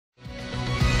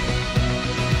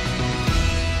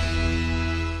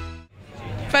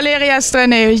Valeria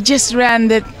Straneo, you just ran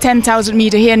the 10,000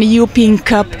 meter here in the European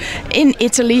Cup in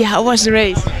Italy. How was the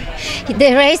race?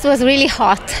 The race was really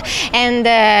hot and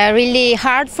really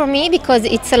hard for me because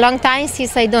it's a long time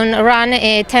since I don't run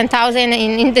 10,000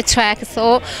 in the track.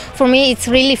 So for me it's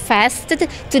really fast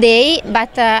today,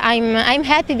 but I'm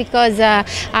happy because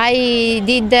I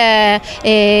did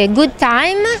a good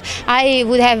time. I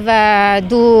would have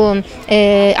do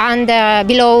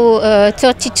below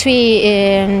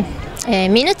 33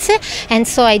 minutes, and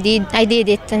so I did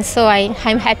it, and so I'm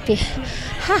happy.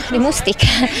 The Mustik.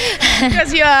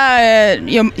 Because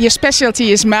your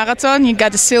specialty is marathon. You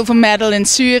got a silver medal in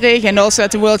Zurich and also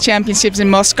at the World Championships in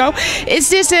Moscow. Is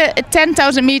this a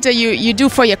 10,000 meter you do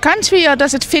for your country, or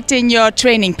does it fit in your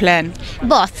training plan?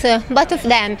 Both of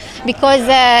them, because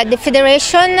the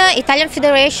federation, Italian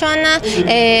federation,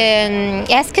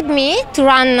 asked me to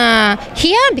run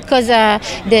here because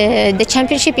the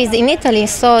championship is in Italy,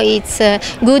 so it's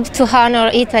good to honor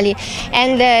Italy.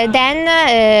 And then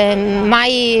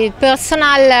my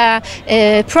personal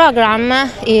program,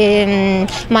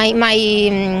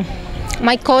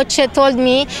 my coach told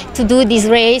me to do this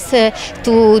race,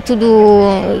 to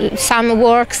do some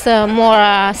works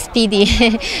more speedy,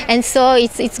 and so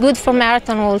it's good for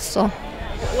marathon also.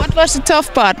 What was the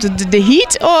tough part, the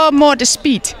heat or more the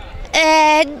speed?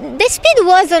 The speed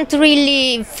wasn't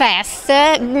really fast.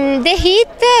 The heat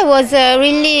was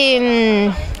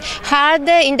really hard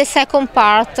in the second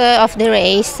part of the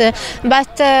race,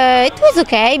 but it was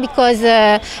okay because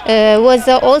it was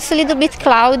also a little bit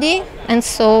cloudy, and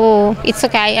so it's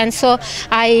okay, and so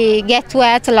I get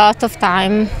wet a lot of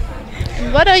time.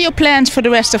 What are your plans for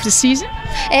the rest of the season?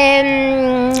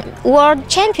 World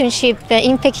Championship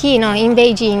in Peking, in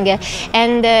Beijing,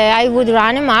 and I would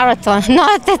run a marathon,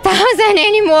 not 1,000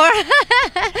 anymore.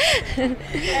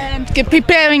 And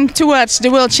preparing towards the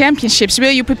World Championships,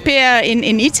 will you prepare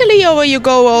in Italy, or will you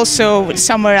go also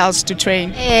somewhere else to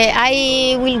train?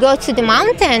 I will go to the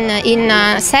mountain in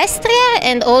Sestria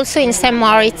and also in St.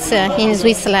 Moritz in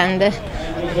Switzerland.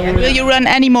 And will you run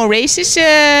any more races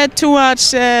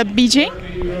towards Beijing?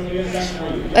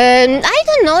 I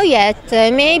don't know yet.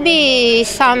 Maybe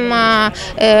some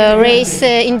race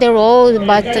in the road,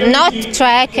 but not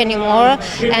track anymore.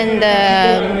 And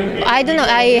I don't know.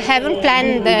 I haven't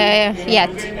planned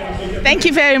yet. Thank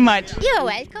you very much. You're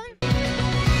welcome.